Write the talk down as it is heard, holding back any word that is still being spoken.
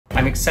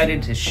I'm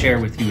excited to share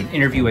with you an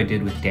interview I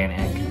did with Dan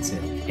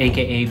Atkinson,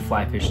 aka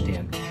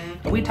FlyFishDan.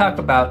 And we talk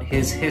about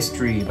his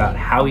history, about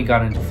how he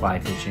got into fly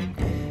fishing.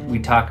 We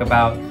talk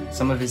about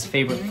some of his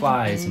favorite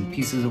flies and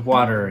pieces of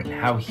water and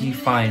how he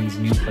finds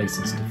new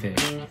places to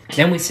fish.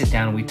 Then we sit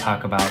down and we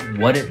talk about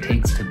what it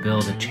takes to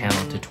build a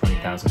channel to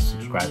 20,000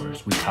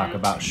 subscribers. We talk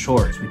about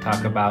shorts. We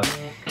talk about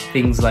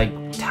things like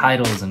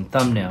titles and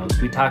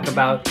thumbnails. We talk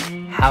about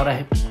how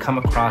to come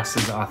across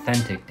as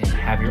authentic and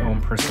have your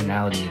own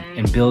personality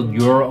and build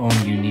your own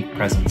unique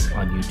presence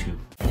on YouTube.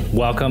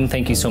 Welcome.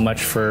 Thank you so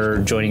much for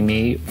joining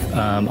me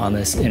on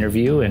this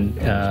interview. And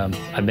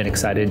I've been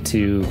excited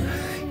to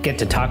get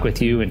to talk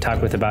with you and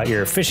talk about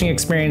your fishing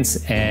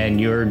experience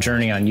and your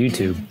journey on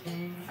YouTube.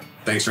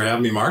 Thanks for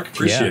having me, Mark.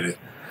 Appreciate it.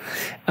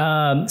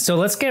 So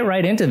let's get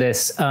right into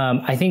this.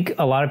 I think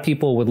a lot of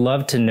people would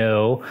love to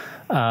know,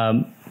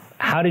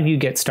 how did you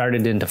get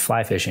started into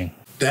fly fishing?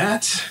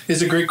 That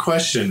is a great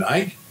question.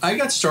 I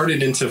got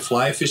started into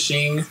fly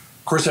fishing.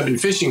 Of course, I've been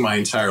fishing my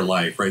entire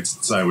life, right,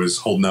 since I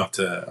was old enough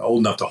to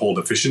hold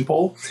a fishing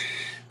pole.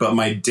 But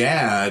my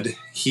dad,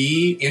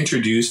 he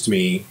introduced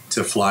me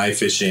to fly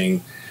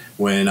fishing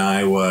when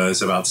I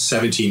was about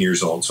 17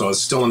 years old. So I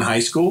was still in high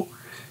school,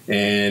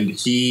 and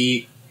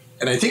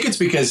I think it's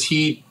because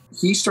he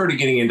started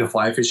getting into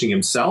fly fishing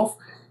himself,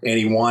 and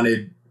he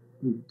wanted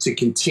to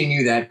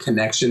continue that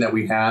connection that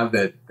we have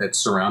that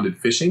surrounded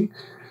fishing.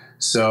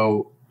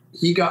 So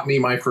he got me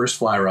my first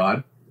fly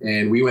rod,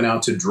 and we went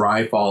out to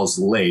Dry Falls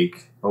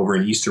Lake over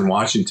in Eastern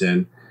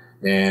Washington,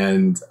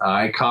 and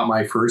I caught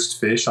my first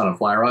fish on a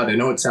fly rod. I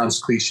know it sounds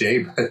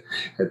cliche, but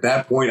at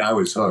that point I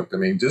was hooked. I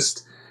mean,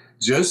 there's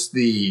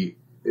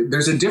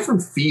a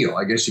different feel,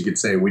 I guess you could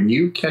say, when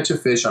you catch a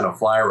fish on a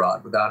fly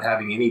rod without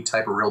having any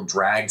type of real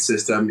drag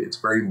system. It's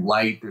very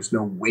light. There's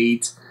no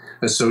weight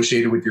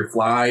associated with your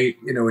fly.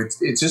 You know,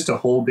 it's just a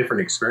whole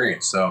different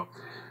experience. So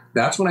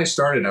that's when I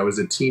started. I was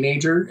a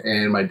teenager,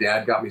 and my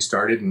dad got me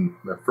started, and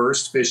the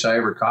first fish I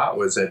ever caught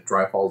was at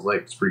Dry Falls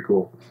Lake. It's pretty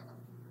cool.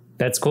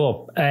 That's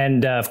cool.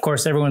 And of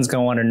course, everyone's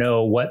going to want to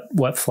know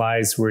what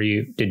flies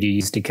did you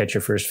use to catch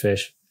your first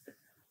fish?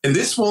 And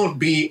this won't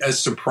be a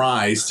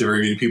surprise to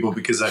very many people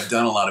because I've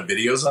done a lot of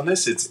videos on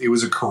this. It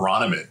was a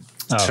chironomid.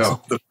 Oh.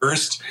 So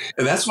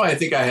and that's why I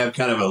think I have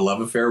kind of a love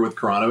affair with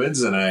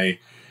chironomids.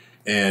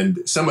 And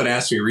someone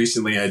asked me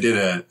recently, I did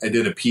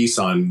a piece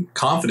on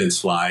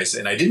confidence flies,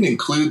 and I didn't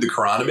include the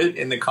chironomid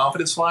in the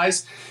confidence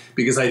flies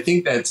because I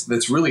think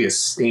that's really a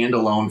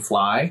standalone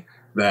fly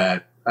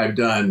that I've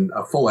done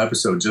a full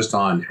episode just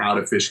on how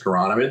to fish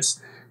chironomids,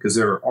 because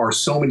there are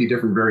so many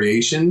different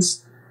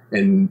variations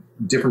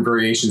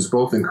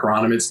both in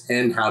chironomids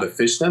and how to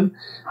fish them.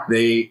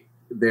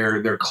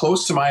 They're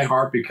close to my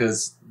heart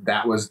because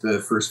that was the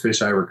first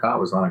fish I ever caught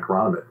was on a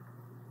chironomid.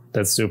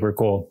 That's super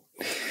cool.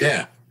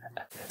 Yeah.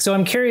 So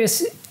I'm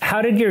curious,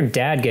 how did your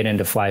dad get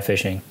into fly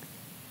fishing?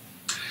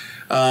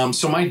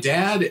 So my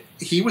dad,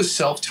 he was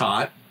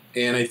self-taught,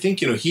 and I think,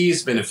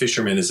 he's been a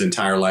fisherman his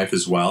entire life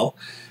as well.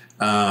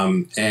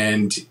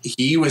 And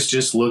he was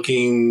just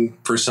looking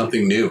for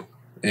something new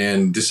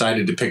and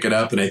decided to pick it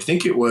up. And I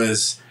think it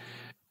was,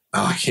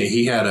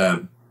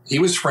 he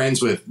was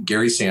friends with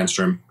Gary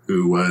Sandstrom,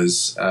 who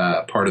was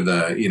part of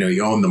he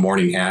owned the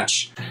Morning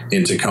Hatch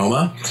in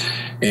Tacoma,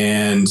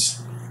 and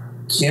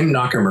Kim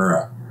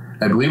Nakamura.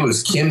 I believe it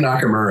was Kim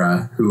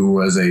Nakamura, who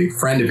was a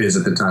friend of his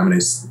at the time, and I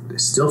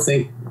still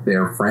think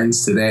they're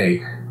friends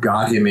today,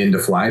 got him into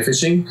fly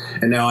fishing.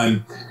 And now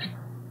I'm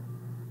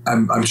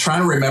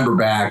trying to remember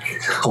back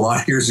a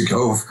lot of years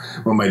ago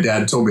when my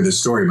dad told me this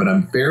story, but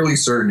I'm fairly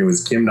certain it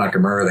was Kim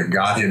Nakamura that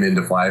got him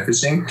into fly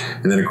fishing.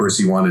 And then, of course,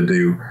 he wanted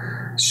to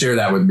share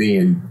that with me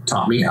and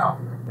taught me how.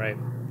 Right.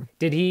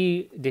 Did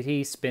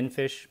he spin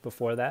fish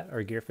before that,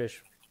 or gear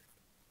fish?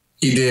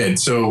 He did.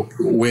 So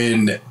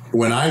when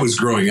I was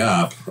growing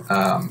up,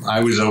 I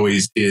was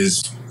always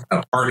his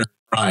partner in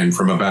crime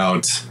from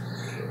about,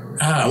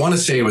 I want to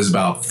say it was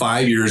about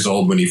 5 years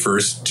old when he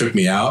first took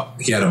me out.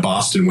 He had a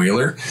Boston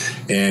whaler,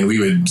 and we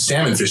would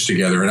salmon fish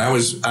together. And I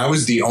was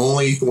the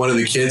only one of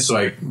the kids. So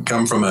I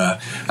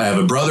have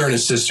a brother and a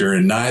sister,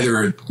 and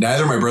neither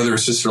my brother or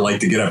sister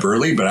liked to get up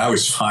early, but I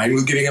was fine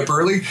with getting up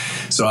early.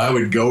 So I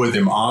would go with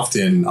him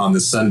often on the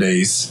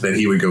Sundays that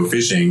he would go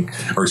fishing,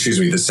 or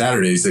the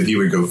Saturdays that he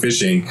would go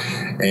fishing.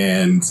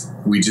 And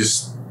we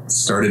just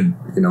started,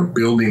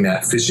 building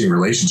that fishing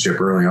relationship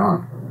early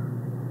on.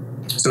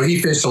 So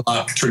he fished a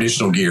lot of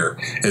traditional gear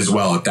as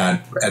well at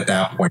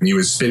that point. He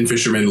was spin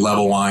fisherman,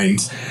 level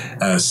lined,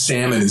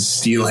 salmon and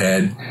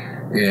steelhead,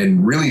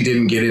 and really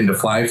didn't get into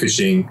fly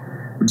fishing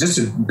just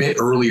a bit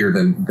earlier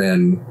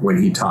than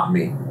when he taught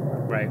me.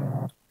 Right.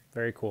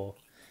 Very cool.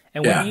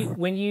 And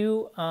when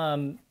you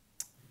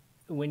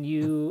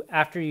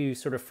after you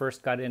sort of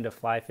first got into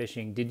fly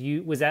fishing,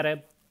 was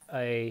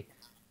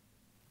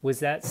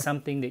that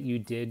something that you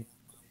did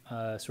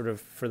sort of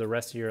for the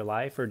rest of your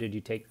life, or did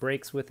you take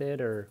breaks with it,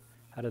 or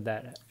how did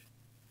that?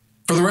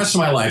 For the rest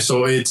of my life.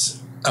 So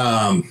it's,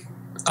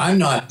 I'm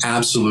not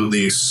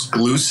absolutely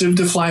exclusive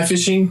to fly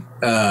fishing.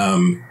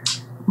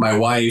 My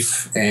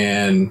wife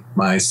and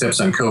my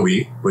stepson,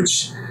 Kobe,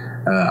 which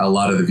a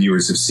lot of the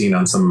viewers have seen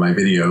on some of my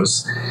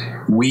videos.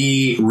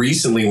 We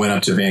recently went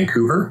up to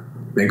Vancouver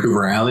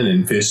Island,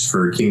 and fished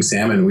for king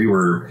salmon.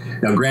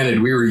 Now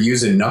granted, we were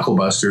using knuckle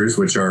busters,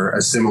 which are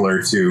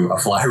similar to a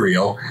fly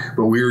reel,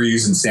 but we were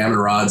using salmon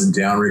rods and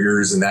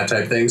downriggers and that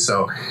type of thing.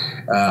 So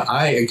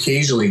I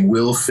occasionally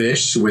will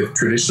fish with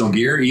traditional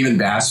gear, even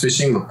bass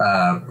fishing.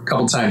 A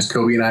couple times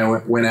Kobe and I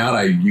went out,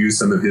 I used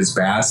some of his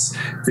bass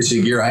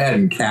fishing gear. I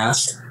hadn't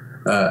cast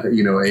a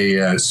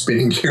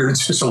spinning gear in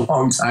such a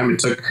long time. It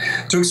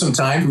took some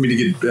time for me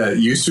to get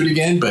used to it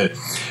again, but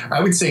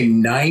I would say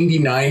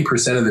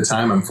 99% of the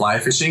time I'm fly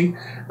fishing.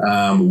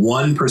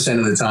 1%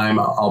 of the time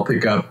I'll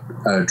pick up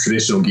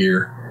traditional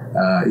gear,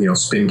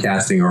 spin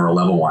casting or a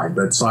level line.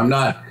 But so I'm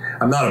not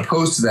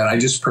opposed to that. I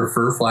just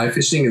prefer fly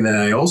fishing. And then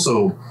I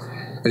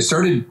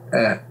started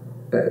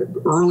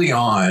early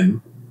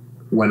on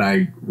when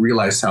I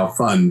realized how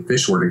fun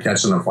fish were to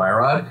catch on a fly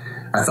rod.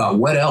 I thought,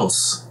 what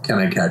else can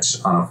I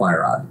catch on a fly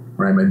rod?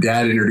 Right? My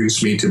dad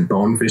introduced me to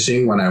bone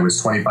fishing when I was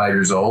 25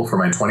 years old for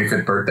my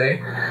 25th birthday,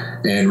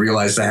 and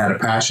realized I had a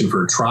passion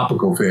for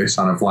tropical fish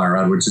on a fly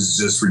rod, which is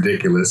just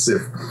ridiculous.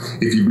 If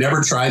you've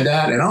never tried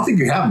that, and I don't think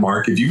you have,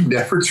 Mark, if you've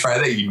never tried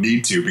that, you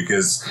need to,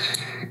 because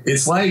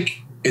it's like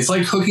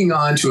hooking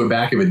on to a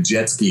back of a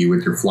jet ski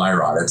with your fly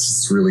rod.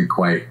 It's really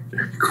quite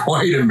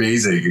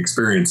amazing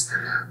experience.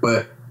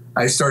 But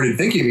I started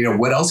thinking,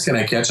 what else can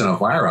I catch on a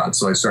fly rod?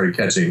 So I started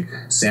catching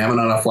salmon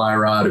on a fly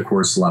rod, of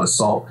course, a lot of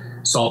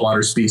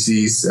saltwater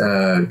species,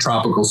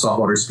 tropical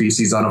saltwater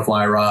species on a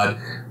fly rod,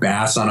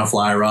 bass on a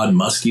fly rod,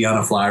 muskie on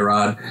a fly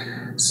rod.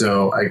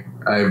 So I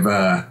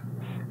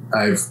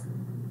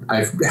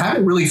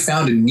haven't really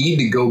found a need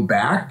to go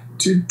back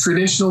to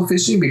traditional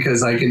fishing,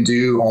 because I can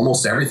do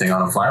almost everything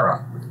on a fly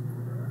rod.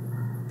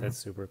 That's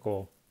super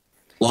cool.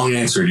 Long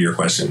answer to your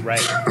question.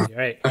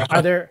 Right.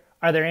 Are there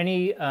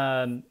any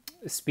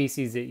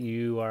species that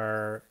you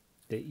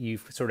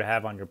sort of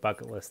have on your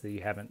bucket list that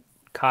you haven't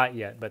caught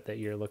yet, but that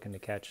you're looking to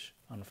catch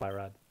on a fly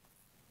rod?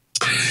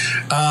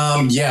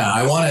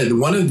 I wanted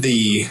one of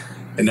the,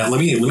 and now let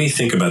me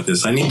think about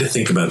this. I need to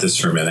think about this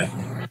for a minute,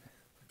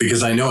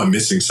 because I know I'm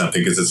missing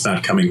something, because it's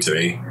not coming to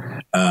me.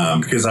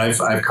 Because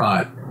I've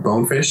caught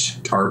bonefish,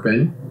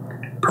 tarpon,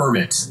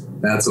 permit.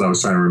 That's what I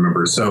was trying to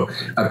remember. So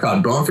I've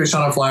caught bonefish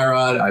on a fly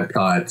rod. I've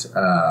caught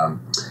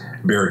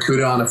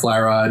barracuda on a fly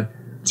rod,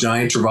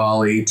 giant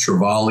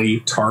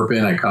trevally,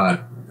 tarpon. I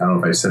don't know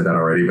if I said that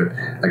already, but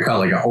I caught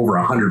like over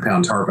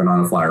 100-pound tarpon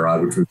on a fly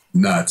rod, which was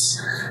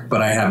nuts.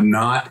 But I have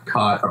not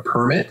caught a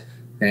permit,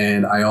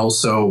 and I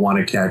also want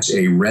to catch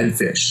a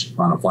redfish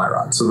on a fly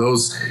rod. So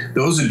those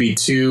would be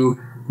two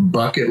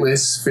bucket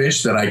list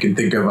fish that I can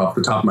think of off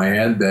the top of my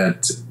head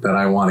that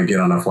I want to get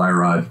on a fly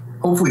rod,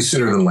 hopefully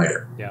sooner than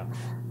later. Yeah,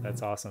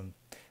 that's awesome.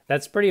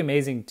 That's pretty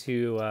amazing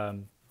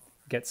to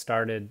get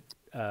started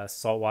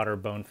saltwater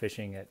bone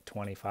fishing at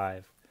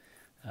 25.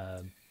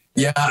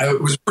 Yeah, I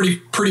was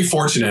pretty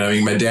fortunate. I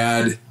mean, my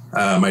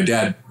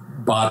dad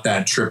bought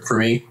that trip for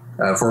me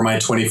for my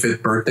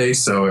 25th birthday,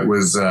 so it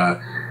was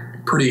a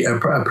pretty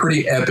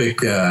epic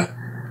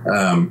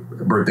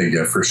birthday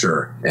gift for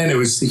sure. And it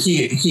was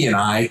he and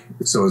I,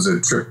 so it was a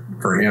trip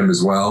for him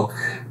as well.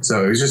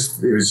 So it was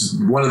just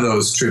one of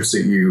those trips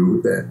that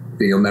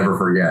you'll never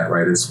forget,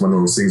 right? It's one of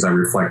those things I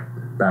reflect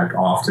back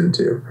often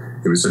to.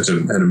 It was such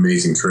an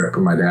amazing trip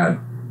with my dad.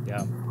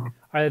 Yeah.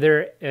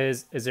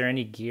 Is there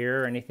any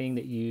gear or anything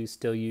that you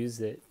still use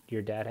that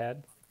your dad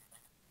had?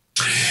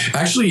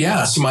 Actually,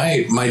 yeah. So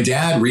my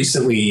dad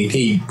recently,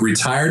 he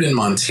retired in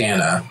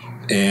Montana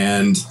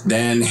and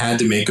then had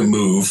to make a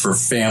move for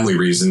family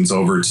reasons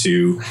over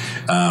to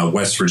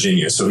West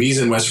Virginia. So he's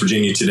in West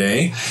Virginia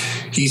today.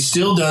 He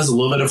still does a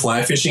little bit of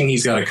fly fishing.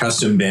 He's got a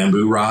custom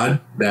bamboo rod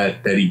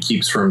that he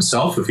keeps for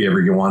himself if he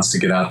ever wants to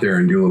get out there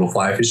and do a little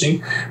fly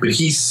fishing. But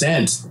he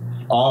sent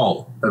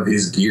all of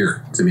his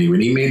gear to me.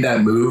 When he made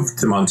that move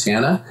to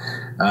Montana,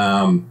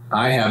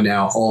 I have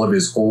now all of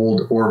his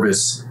old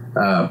Orvis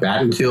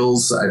batten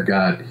kills. I've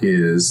got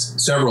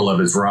several of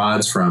his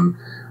rods from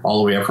all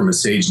the way up from a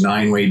Sage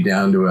 9-weight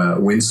down to a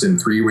Winston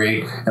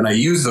 3-weight. And I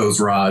use those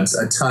rods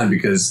a ton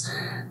because,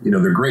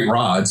 they're great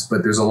rods,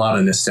 but there's a lot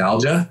of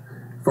nostalgia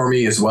for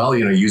me as well,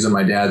 using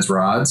my dad's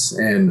rods.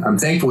 And I'm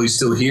thankful he's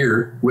still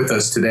here with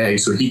us today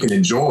so he can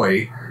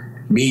enjoy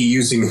me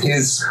using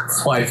his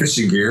fly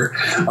fishing gear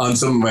on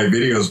some of my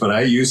videos, but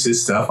I use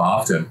his stuff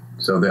often.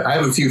 So I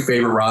have a few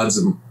favorite rods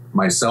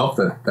myself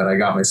that I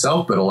got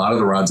myself, but a lot of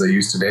the rods I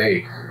use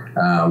today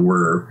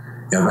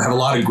I have a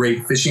lot of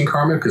great fishing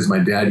karma because my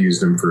dad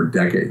used them for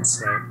decades.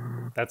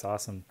 Right. That's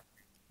awesome.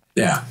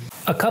 Yeah.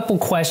 A couple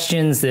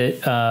questions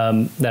that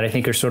I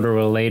think are sort of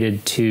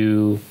related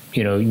to,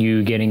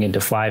 you getting into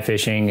fly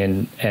fishing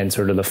and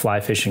sort of the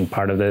fly fishing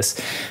part of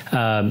this.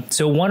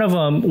 So one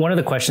of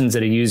the questions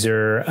that a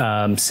user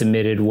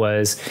submitted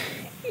was,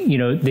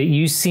 that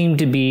you seem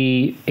to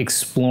be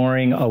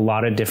exploring a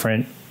lot of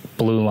different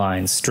blue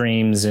lines,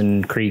 streams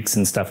and creeks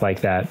and stuff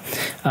like that.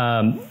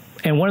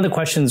 And one of the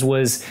questions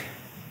was,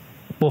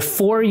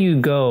 before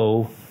you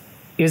go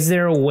is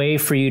there a way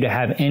for you to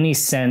have any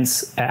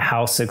sense at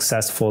how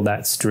successful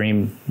that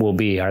stream will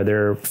be? Are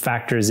there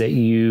factors that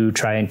you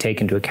try and take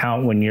into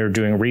account when you're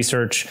doing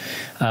research?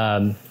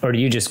 Or do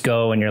you just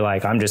go and you're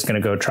like, I'm just going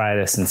to go try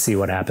this and see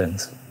what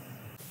happens?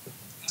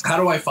 How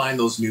do I find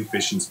those new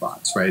fishing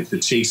spots, right? The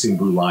chasing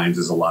blue lines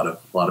is a lot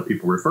of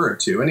people refer it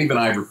to, and even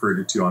I've referred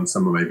it to on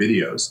some of my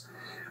videos.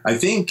 I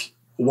think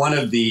one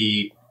of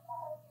the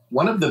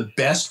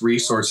best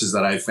resources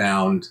that I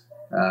found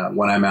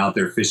when I'm out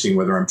there fishing,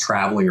 whether I'm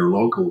traveling or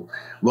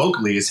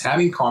locally, is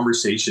having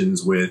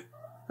conversations with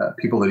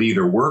people that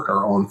either work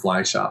or own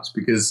fly shops,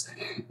 because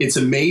it's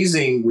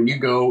amazing when you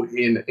go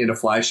in a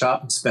fly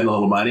shop and spend a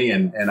little money.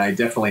 And I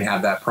definitely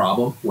have that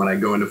problem when I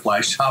go into fly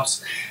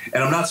shops,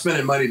 and I'm not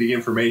spending money to get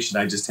information.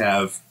 I just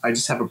have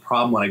a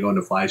problem when I go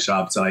into fly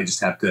shops, and I just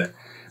have to,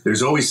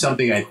 there's always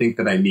something I think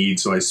that I need.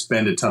 So I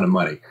spend a ton of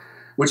money,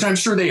 which I'm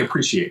sure they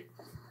appreciate,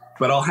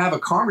 but I'll have a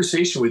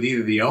conversation with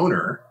either the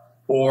owner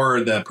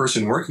or the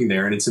person working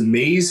there. And it's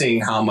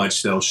amazing how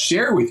much they'll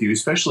share with you,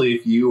 especially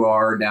if you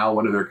are now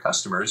one of their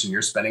customers and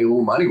you're spending a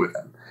little money with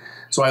them.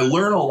 So I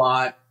learn a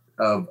lot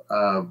of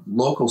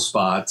local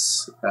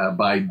spots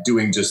by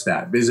doing just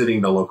that,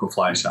 visiting the local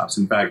fly shops.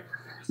 In fact,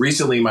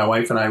 recently my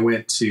wife and I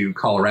went to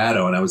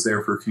Colorado, and I was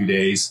there for a few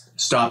days,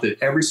 stopped at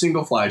every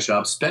single fly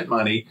shop, spent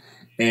money,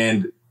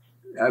 and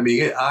I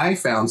mean, I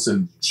found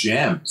some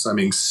gems. I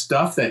mean,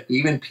 stuff that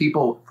even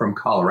people from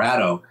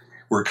Colorado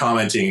were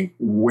commenting,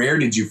 where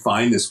did you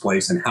find this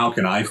place and how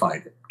can I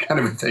find it? Kind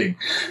of a thing.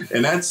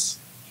 And that's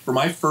for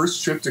my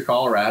first trip to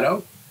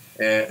Colorado,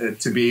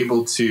 to be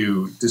able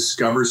to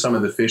discover some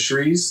of the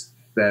fisheries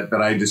that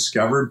I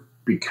discovered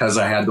because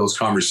I had those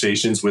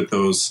conversations with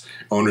those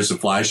owners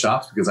of fly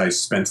shops, because I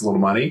spent a little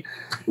money,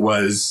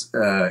 those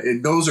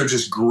are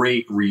just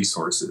great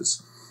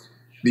resources.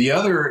 The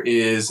other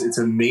is, it's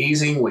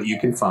amazing what you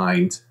can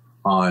find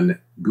on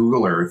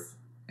Google Earth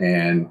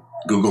and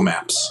Google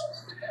Maps.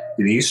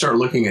 You start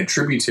looking at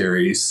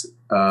tributaries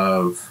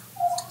of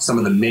some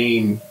of the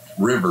main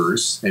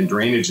rivers and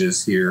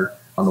drainages here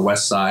on the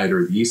west side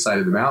or the east side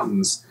of the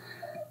mountains.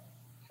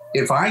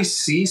 If I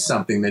see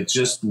something that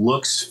just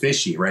looks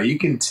fishy, right, you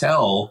can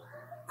tell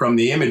from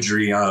the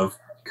imagery of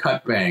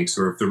cut banks,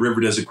 or if the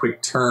river does a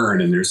quick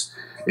turn and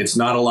it's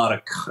not a lot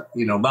of,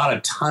 not a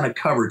ton of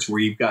coverage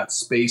where you've got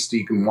space that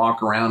you can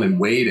walk around and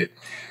wade it.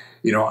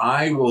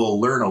 I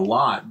will learn a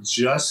lot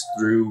just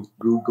through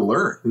Google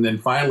Earth. And then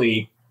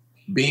finally,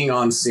 being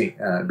on scene,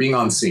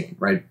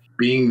 right?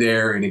 Being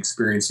there and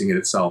experiencing it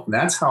itself. And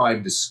that's how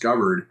I've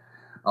discovered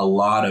a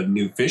lot of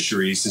new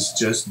fisheries, is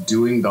just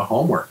doing the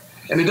homework.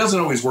 And it doesn't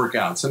always work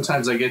out.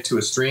 Sometimes I get to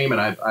a stream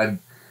and I've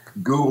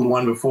Googled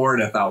one before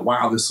and I thought,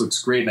 wow, this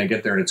looks great. And I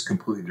get there and it's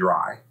completely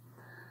dry.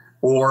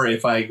 Or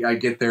if I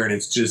get there and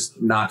it's just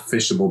not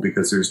fishable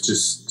because there's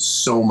just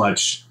so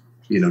much,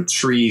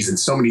 trees and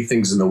so many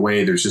things in the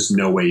way, there's just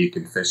no way you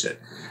can fish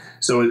it.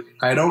 So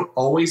I don't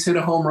always hit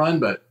a home run,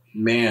 but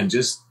man,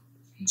 just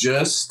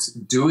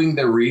doing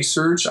the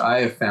research,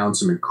 I have found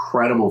some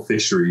incredible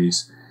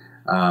fisheries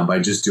by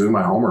just doing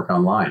my homework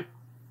online.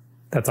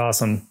 That's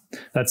awesome.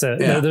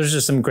 Those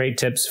are some great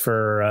tips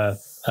for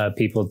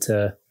people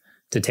to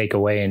take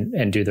away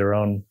and do their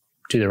own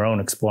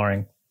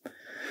exploring.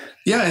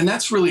 Yeah, and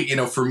that's really,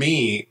 for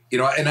me,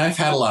 and I've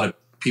had a lot of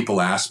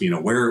people ask me,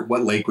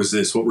 what lake was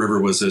this? What river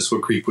was this?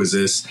 What creek was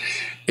this?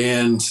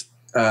 And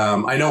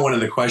I know one of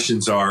the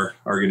questions are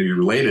going to be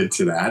related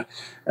to that.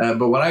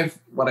 But what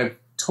I've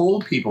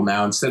told people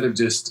now, instead of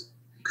just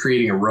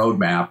creating a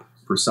roadmap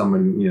for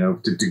someone,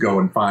 to go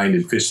and find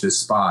and fish this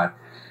spot,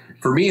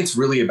 for me, it's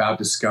really about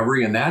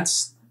discovery. And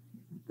that's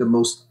the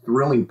most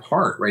thrilling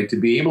part, right? To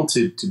be able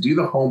to do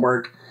the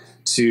homework,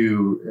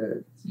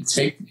 to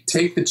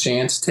take the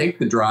chance, take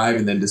the drive,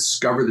 and then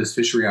discover this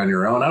fishery on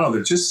your own. I don't know,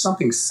 there's just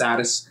something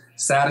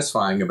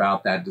satisfying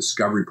about that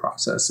discovery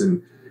process.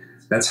 And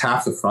that's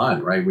half the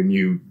fun, right? When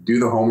you do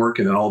the homework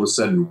and then all of a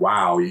sudden,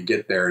 wow, you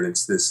get there and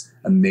it's this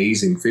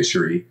amazing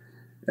fishery.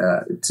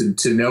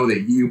 To know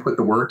that you put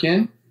the work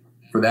in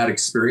for that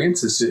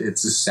experience, it's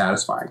just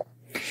satisfying.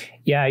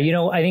 Yeah,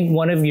 I think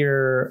one of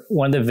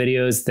the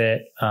videos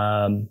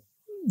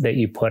that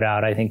you put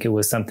out, I think it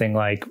was something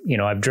like,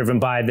 I've driven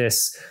by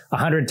this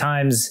 100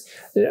 times.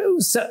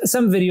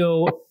 Some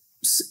video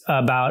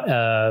about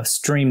a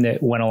stream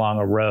that went along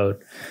a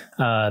road,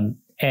 and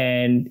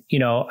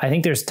I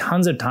think there's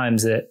tons of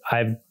times that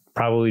I've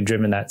probably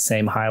driven that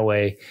same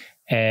highway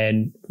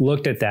and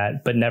looked at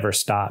that, but never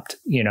stopped,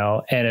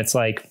 and it's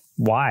like,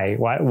 why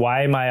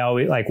am I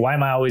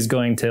always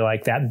going to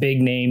like that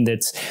big name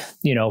that's,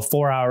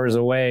 4 hours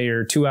away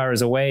or 2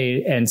 hours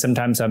away. And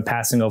sometimes I'm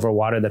passing over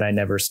water that I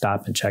never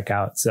stop and check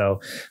out. So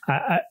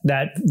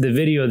the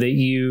video that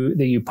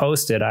you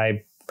posted,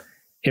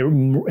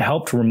 it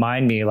helped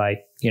remind me,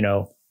 like,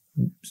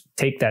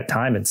 take that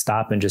time and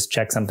stop and just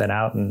check something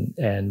out, and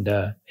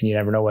you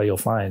never know what you'll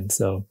find.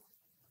 So.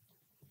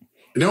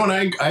 No,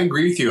 and I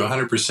agree with you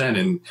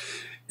 100%.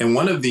 And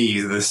one of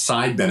the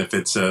side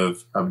benefits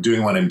of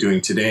doing what I'm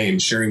doing today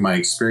and sharing my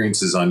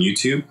experiences on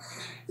YouTube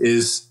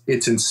is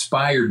it's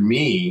inspired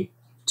me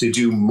to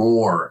do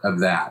more of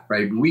that,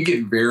 right? We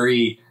get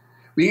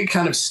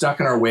kind of stuck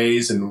in our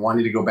ways and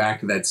wanting to go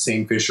back to that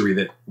same fishery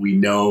that we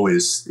know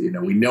is,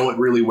 we know it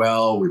really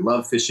well. We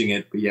love fishing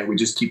it, but yet we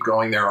just keep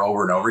going there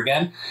over and over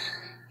again.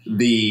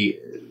 This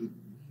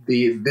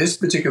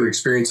particular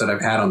experience that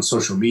I've had on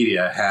social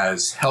media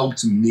has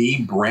helped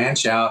me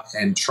branch out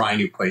and try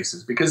new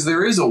places, because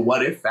there is a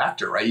what if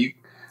factor, right?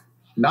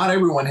 Not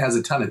everyone has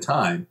a ton of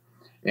time.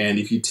 And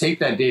if you take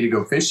that day to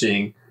go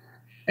fishing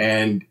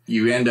and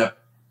you end up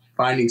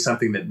finding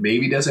something that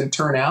maybe doesn't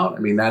turn out, I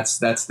mean, that's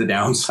the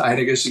downside,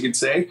 I guess you could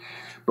say.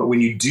 But when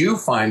you do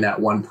find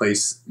that one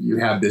place, you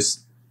have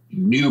this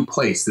new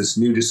place, this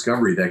new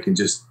discovery that can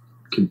just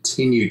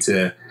continue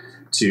to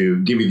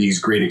give you these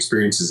great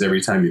experiences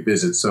every time you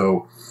visit.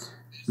 So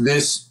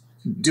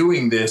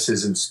doing this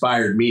has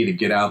inspired me to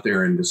get out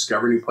there and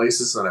discover new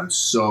places, and I'm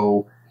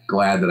so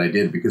glad that I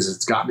did, because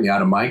it's got me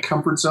out of my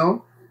comfort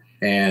zone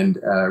and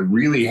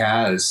really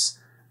has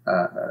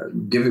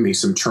given me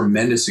some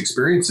tremendous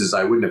experiences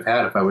I wouldn't have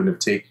had if I wouldn't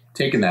have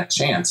taken that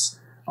chance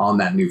on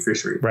that new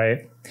fishery.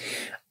 Right.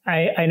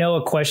 I know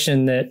a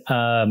question that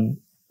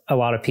a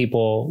lot of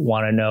people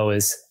want to know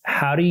is,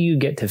 how do you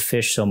get to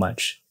fish so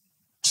much?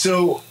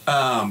 So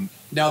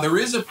now there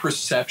is a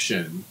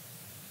perception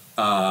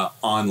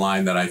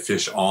online that I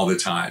fish all the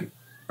time,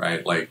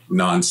 right? Like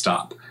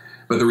nonstop.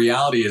 But the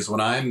reality is when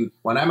I'm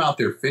out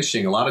there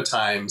fishing, a lot of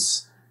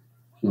times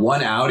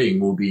one outing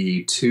will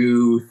be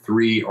 2,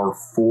 3, or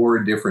 4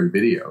 different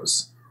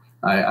videos.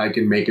 I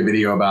can make a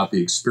video about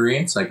the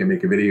experience. I can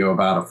make a video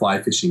about a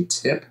fly fishing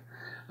tip.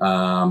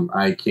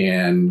 I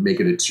can make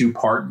it a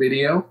 2-part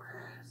video.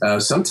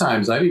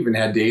 Sometimes I've even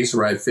had days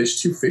where I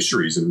fished 2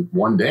 fisheries in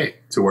one day,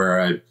 to where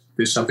I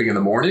fish something in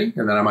the morning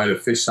and then I might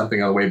have fished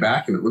something on the way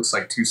back, and it looks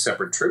like 2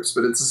 separate trips,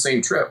 but it's the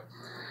same trip,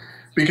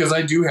 because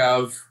I do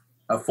have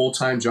a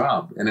full-time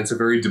job, and it's a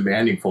very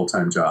demanding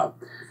full-time job.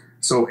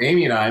 So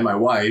Amy and I, my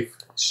wife,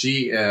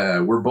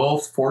 we're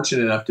both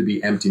fortunate enough to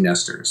be empty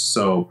nesters.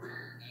 So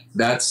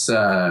that's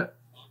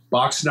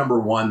box number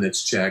 1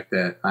 that's checked,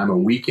 that I'm a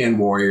weekend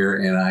warrior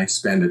and I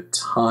spend a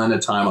ton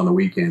of time on the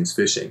weekends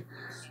fishing.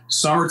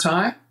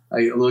 Summertime,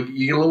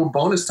 you get a little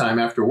bonus time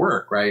after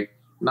work, right?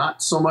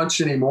 Not so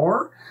much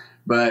anymore,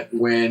 but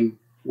when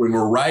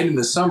we're right in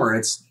the summer and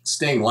it's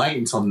staying light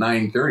until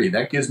 9:30,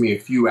 that gives me a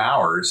few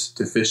hours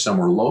to fish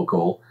somewhere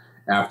local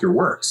after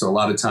work. So a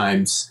lot of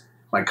times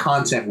my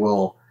content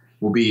will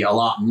be a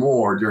lot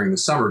more during the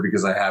summer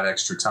because I have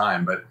extra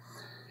time. But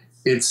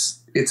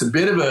it's a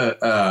bit of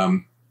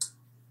a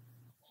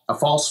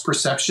false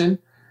perception,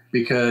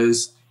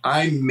 because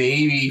I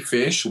maybe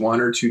fish 1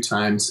 or 2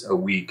 times a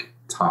week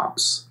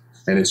tops,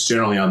 and it's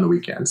generally on the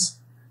weekends.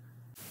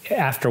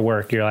 After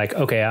work, you're like,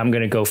 okay, I'm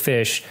going to go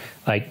fish.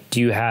 Like,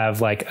 do you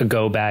have like a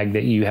go bag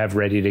that you have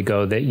ready to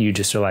go, that you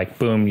just are like,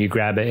 boom, you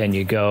grab it and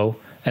you go?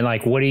 And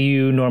like, what do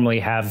you normally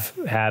have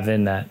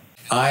in that?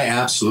 I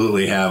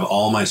absolutely have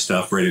all my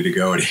stuff ready to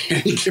go at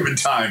any given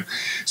time.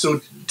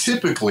 So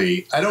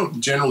typically, I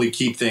don't generally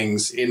keep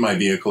things in my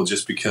vehicle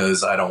just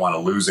because I don't want to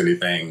lose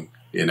anything,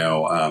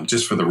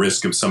 just for the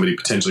risk of somebody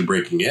potentially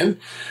breaking in.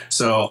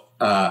 So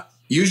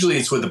usually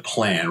it's with a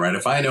plan, right?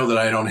 If I know that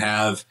I don't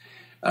have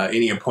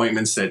any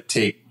appointments that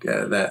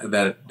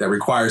that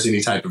requires any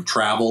type of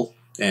travel,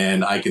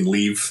 and I can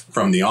leave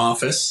from the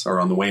office or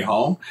on the way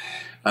home,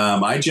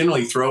 I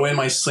generally throw in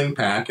my sling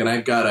pack, and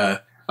I've got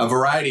a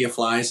variety of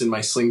flies in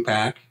my sling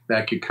pack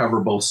that could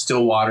cover both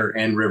still water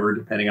and river,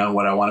 depending on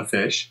what I want to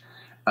fish.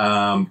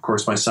 Of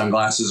course, my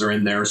sunglasses are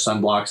in there,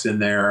 sunblocks in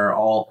there,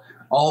 all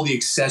the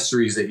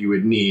accessories that you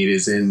would need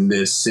is in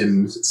this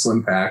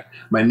slim pack.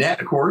 My net,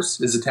 of course,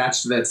 is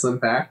attached to that slim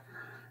pack.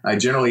 I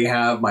generally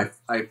have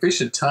I fish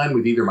a ton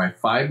with either my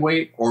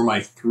 5-weight or my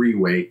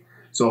 3-weight.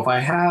 So if I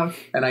have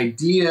an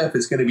idea if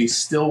it's going to be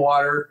still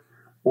water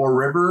or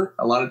river,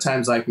 a lot of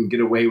times I can get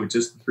away with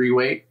just the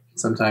 3-weight.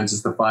 Sometimes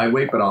it's the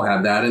 5-weight, but I'll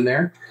have that in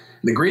there.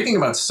 The great thing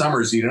about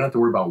summer is you don't have to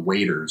worry about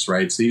waders,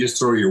 right? So you just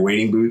throw your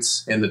wading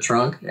boots in the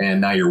trunk,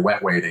 and now you're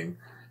wet wading.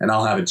 And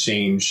I'll have a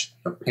change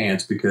of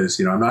pants because,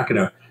 I'm not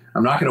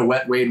gonna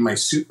wet wade in my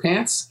suit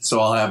pants. So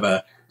I'll have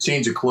a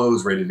change of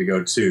clothes ready to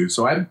go too.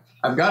 So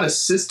I've got a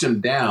system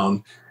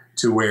down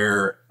to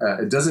where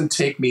it doesn't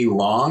take me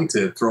long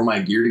to throw my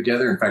gear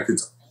together. In fact,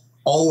 it's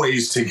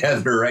always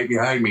together right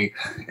behind me,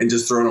 and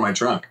just throw it in my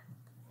trunk.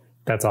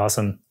 That's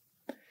awesome.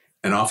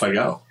 And off I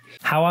go.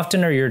 How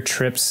often are your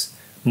trips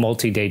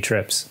multi-day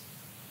trips?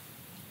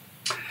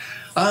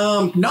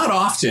 Not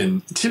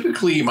often.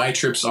 Typically, my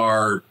trips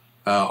are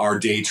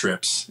day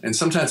trips, and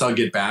sometimes I'll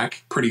get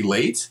back pretty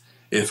late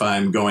if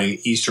I'm going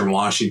Eastern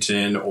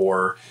Washington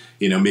or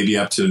maybe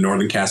up to the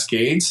Northern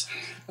Cascades.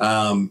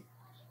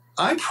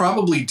 I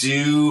probably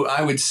do,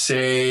 I would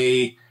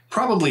say,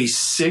 probably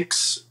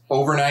 6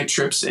 overnight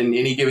trips in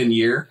any given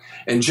year,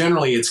 and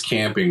generally it's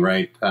camping,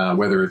 right?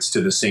 Whether it's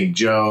to the St.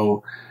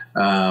 Joe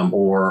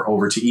or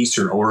over to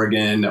Eastern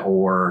Oregon,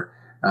 or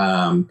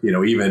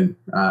even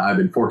I've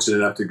been fortunate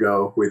enough to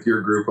go with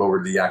your group over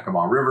to the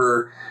Yakima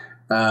River.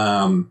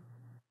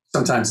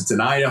 Sometimes it's in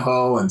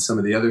Idaho and some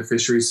of the other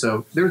fisheries.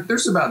 So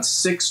there's about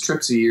 6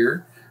 trips a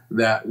year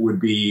that would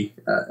be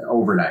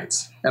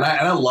overnights. And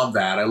I love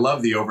that. I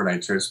love the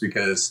overnight trips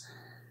because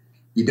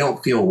you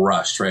don't feel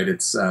rushed, right?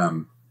 It's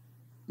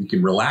you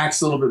can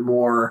relax a little bit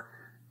more.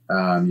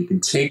 You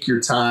can take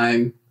your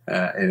time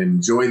and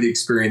enjoy the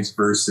experience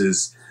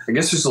versus, I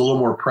guess there's a little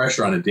more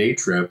pressure on a day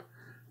trip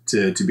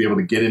to be able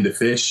to get into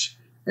fish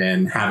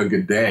and have a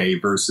good day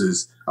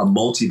versus a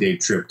multi-day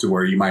trip to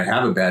where you might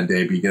have a bad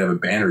day, but you can have a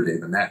banner day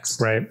the next.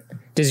 Right.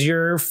 Does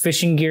your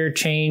fishing gear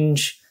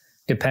change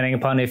depending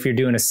upon if you're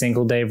doing a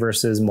single day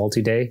versus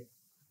multi-day?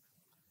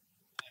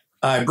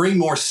 I bring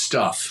more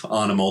stuff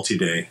on a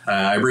multi-day.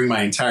 I bring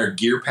my entire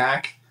gear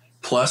pack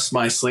plus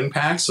my sling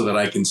pack so that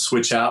I can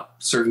switch out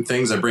certain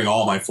things. I bring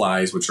all my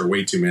flies, which are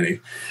way too many.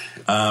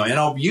 And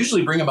I'll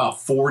usually bring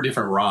about 4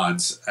 different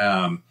rods.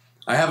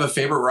 I have a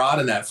favorite rod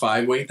in that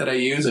 5 weight that I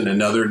use and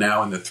another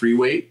now in the 3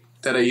 weight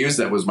that I use.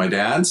 That was my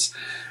dad's.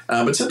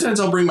 But sometimes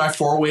I'll bring my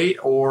 4 weight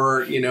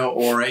or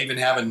I even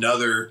have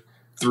another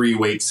 3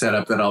 weight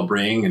setup that I'll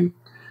bring. And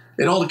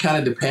it all kind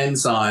of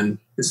depends on,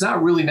 it's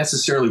not really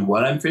necessarily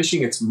what I'm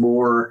fishing. It's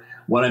more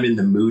what I'm in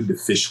the mood to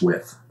fish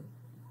with.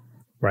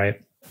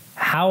 Right.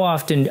 How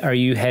often are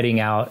you heading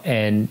out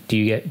and do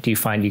you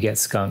find you get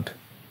skunked?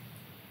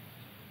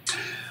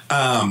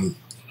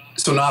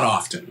 So not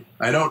often.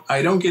 I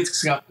don't get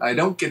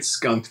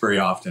skunked very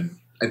often.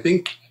 I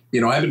think,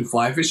 I've been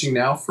fly fishing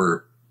now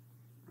for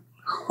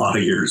a lot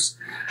of years,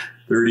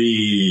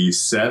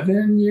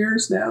 37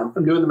 years now. If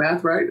I'm doing the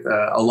math right.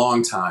 A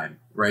long time,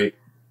 right?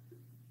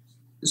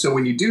 So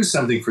when you do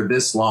something for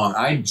this long,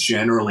 I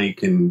generally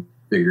can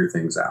figure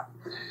things out.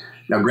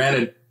 Now,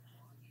 granted,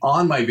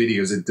 on my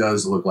videos, it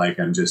does look like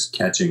I'm just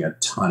catching a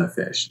ton of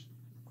fish.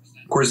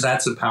 Of course,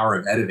 that's the power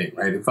of editing,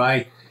 right?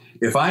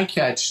 If I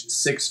catch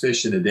 6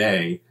 fish in a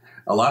day,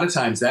 a lot of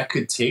times that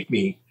could take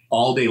me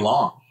all day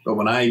long. But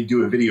when I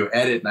do a video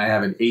edit and I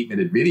have an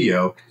 8-minute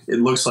video, it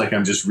looks like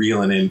I'm just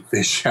reeling in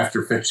fish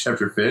after fish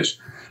after fish.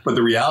 But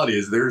the reality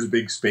is there's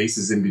big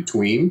spaces in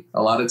between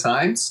a lot of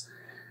times.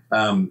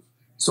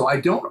 So I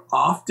don't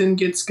often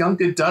get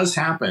skunked. It does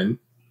happen.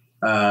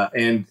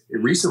 And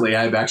recently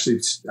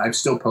I've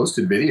still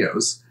posted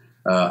videos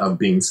of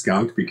being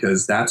skunked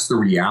because that's the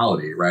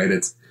reality, right?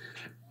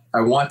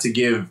 I want to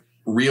give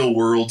real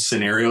world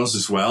scenarios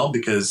as well,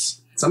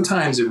 because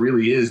sometimes it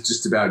really is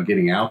just about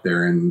getting out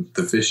there and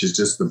the fish is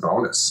just the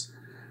bonus.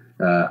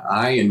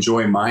 I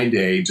enjoy my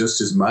day just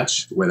as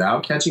much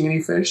without catching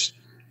any fish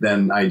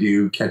than I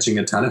do catching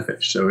a ton of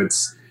fish. So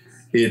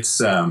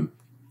it's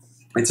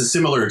a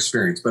similar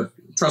experience, but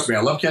trust me,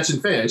 I love catching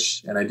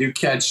fish and I do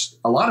catch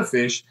a lot of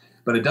fish,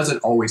 but it doesn't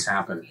always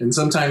happen. And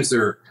sometimes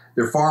they're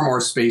far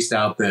more spaced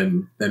out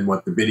than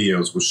what the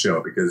videos will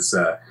show, because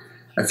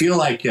I feel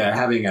like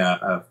having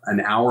an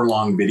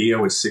hour-long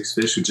video with 6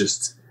 fish would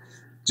just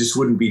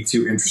wouldn't be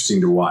too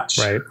interesting to watch.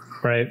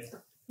 Right.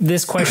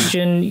 This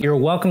question, you're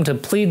welcome to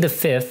plead the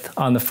fifth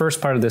on the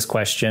first part of this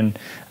question,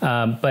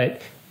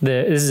 but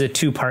this is a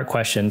 2-part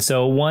question.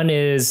 So one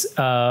is,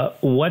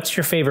 what's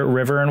your favorite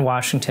river in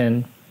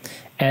Washington?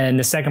 And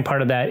the second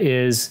part of that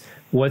is,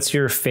 what's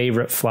your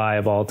favorite fly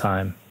of all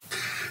time?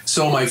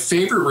 So my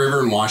favorite river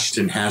in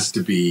Washington has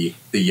to be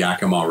the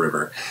Yakima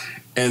River.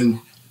 And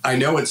I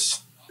know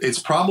it's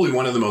probably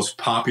one of the most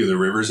popular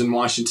rivers in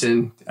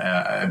Washington.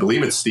 I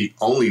believe it's the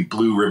only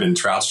blue ribbon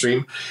trout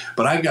stream,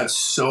 but I've got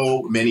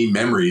so many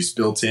memories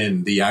built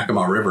in the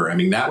Yakima River. I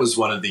mean, that was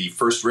one of the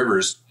first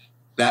rivers.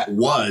 That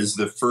was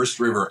the first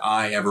river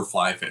I ever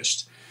fly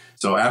fished.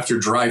 So after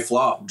Dry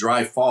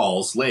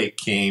Falls Lake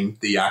came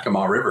the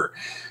Yakima River.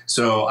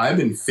 So I've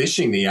been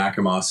fishing the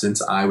Yakima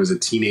since I was a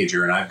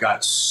teenager, and I've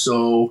got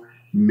so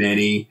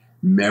many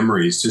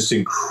memories, just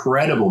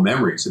incredible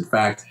memories. In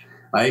fact,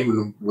 I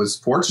even was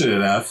fortunate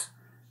enough,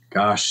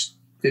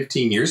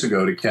 15 years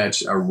ago, to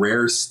catch a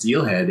rare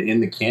steelhead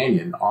in the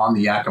canyon on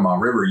the Yakima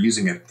River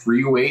using a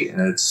 3 weight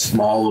and a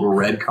small little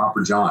red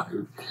copper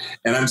john.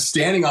 And I'm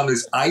standing on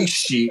this ice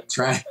sheet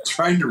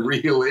trying to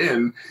reel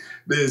in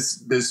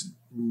this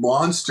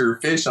monster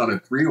fish on a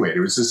 3 weight.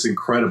 It was just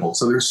incredible.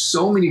 So there's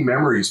so many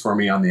memories for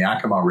me on the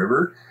Yakima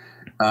River.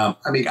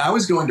 I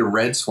was going to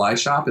Red's Fly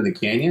Shop in the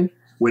canyon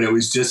when it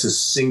was just a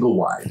single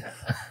wide.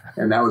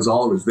 And that was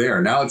all it was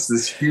there. Now it's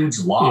this huge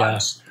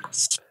lodge.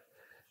 Yeah.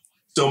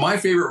 So my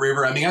favorite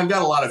river, I've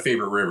got a lot of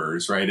favorite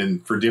rivers, right?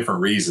 And for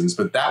different reasons,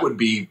 but that would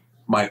be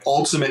my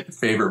ultimate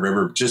favorite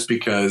river just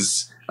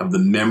because of the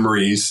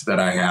memories that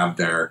I have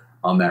there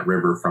on that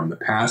river from the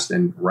past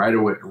and right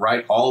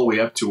all the way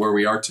up to where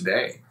we are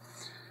today.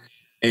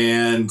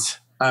 And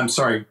I'm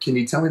sorry, can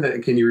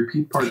you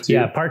repeat part 2?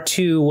 Yeah, part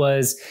 2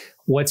 was,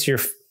 what's your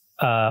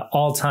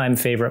all-time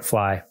favorite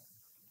fly?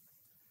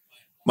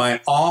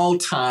 My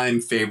all-time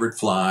favorite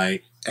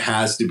fly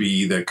has to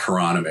be the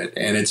chironomid,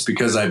 and it's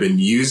because I've been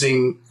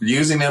using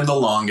them the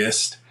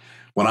longest.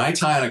 When I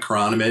tie on a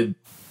chironomid,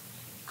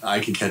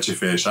 I can catch a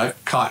fish.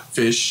 I've caught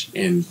fish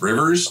in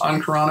rivers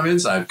on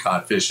chironomids. I've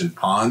caught fish in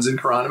ponds in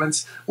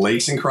chironomids,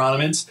 lakes in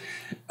chironomids.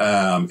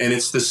 And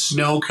it's the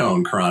snow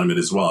cone chironomid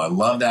as well. I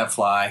love that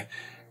fly.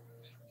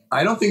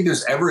 I don't think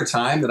there's ever a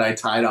time that I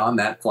tied on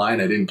that fly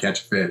and I didn't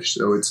catch a fish.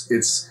 So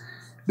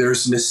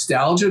there's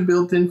nostalgia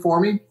built in for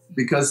me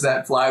because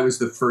that fly was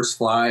the first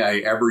fly I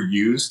ever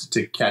used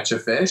to catch a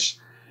fish.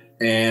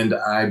 And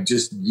I've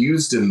just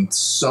used him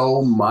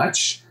so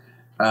much.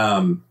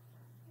 I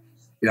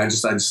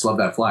just love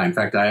that fly. In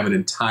fact, I have an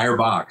entire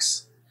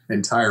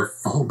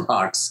full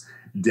box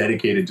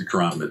dedicated to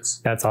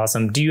chironomids. That's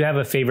awesome. Do you have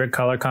a favorite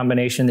color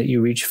combination that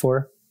you reach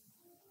for?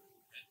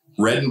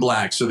 Red and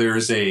black. So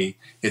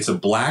it's a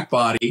black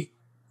body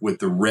with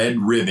the red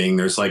ribbing.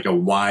 There's like a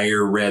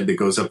wire red that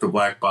goes up the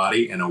black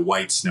body and a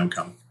white snow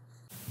cone.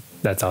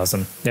 That's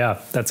awesome. Yeah,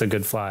 that's a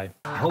good fly.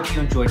 I hope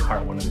you enjoyed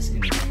part 1 of this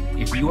interview.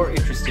 If you are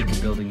interested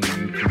in building your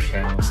YouTube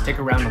channel, stick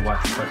around to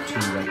watch part 2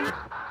 right here.